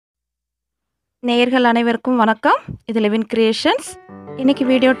நேயர்கள் அனைவருக்கும் வணக்கம். இது லிவின் கிரியேஷன்ஸ். இன்னைக்கு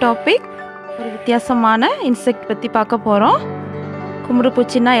வீடியோ டாபிக் ஒரு வித்தியாசமான இன்செக்ட் பற்றி பார்க்க போகிறோம். குமுறு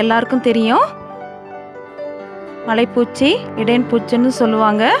பூச்சின்னா எல்லாருக்கும் தெரியும். மலைப்பூச்சி, இடையன் பூச்சின்னு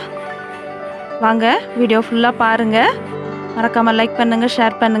சொல்லுவாங்க. வாங்க வீடியோ ஃபுல்லாக பாருங்கள். மறக்காமல் லைக் பண்ணுங்கள்,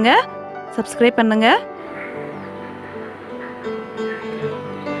 ஷேர் பண்ணுங்கள், சப்ஸ்கிரைப் பண்ணுங்கள்.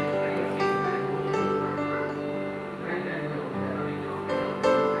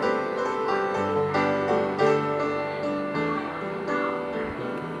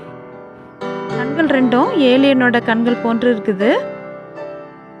 கண்கள் ரெண்டும் ஏலியனோட கண்கள் போன்று இருக்குது.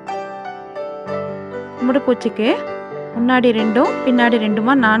 குமுறு பூச்சிக்கு முன்னாடி ரெண்டும் பின்னாடி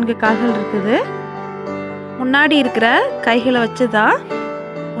ரெண்டுமா 4 கால்கள் இருக்குது. முன்னாடி இருக்கிற கைகளை வச்சு தான்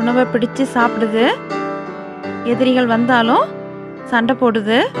உணவை பிடிச்சு சாப்பிடுது. எதிரிகள் வந்தாலும் சண்டை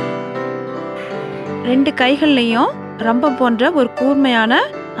போடுது. 2 கைகள்லையும் ரம்பம் போன்ற ஒரு கூர்மையான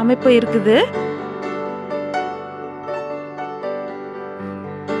அமைப்பு இருக்குது.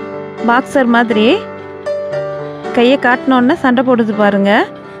 பாக்ஸர் மாதிரி கையை காட்டினோன்னு சண்டை போடுது பாருங்க.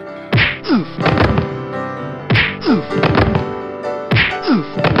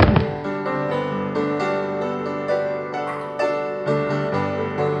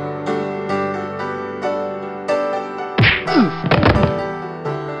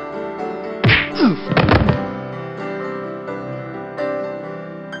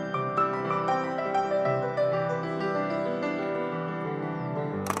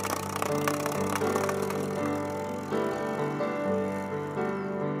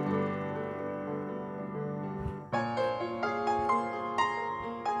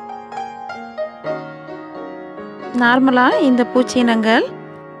 நார்மலாக இந்த பூச்சி இனங்கள்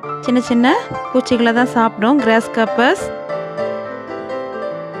சின்ன சின்ன பூச்சிகளை தான் சாப்பிடும். கிராஸ்ஹாப்பர்ஸ்,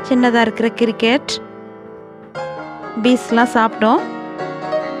 சின்னதாக இருக்கிற கிரிக்கெட், பீஸ்லாம் சாப்பிடும்.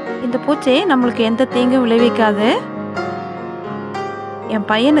 இந்த பூச்சி நம்மளுக்கு எந்த தீங்கும் விளைவிக்காது. என்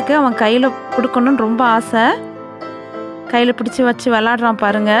பையனுக்கு அவன் கையில் பிடிக்கணும்னு ரொம்ப ஆசை. கையில் பிடிச்சி வச்சு விளாடுறான்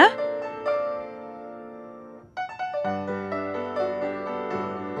பாருங்க.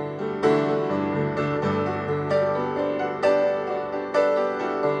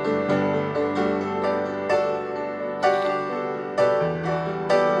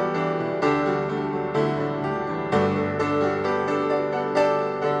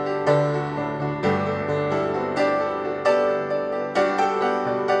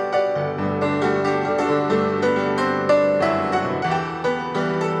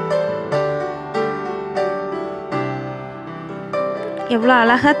 எவ்வளோ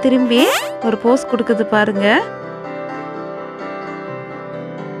அழகாக திரும்பி ஒரு போஸ் கொடுக்குது பாருங்க.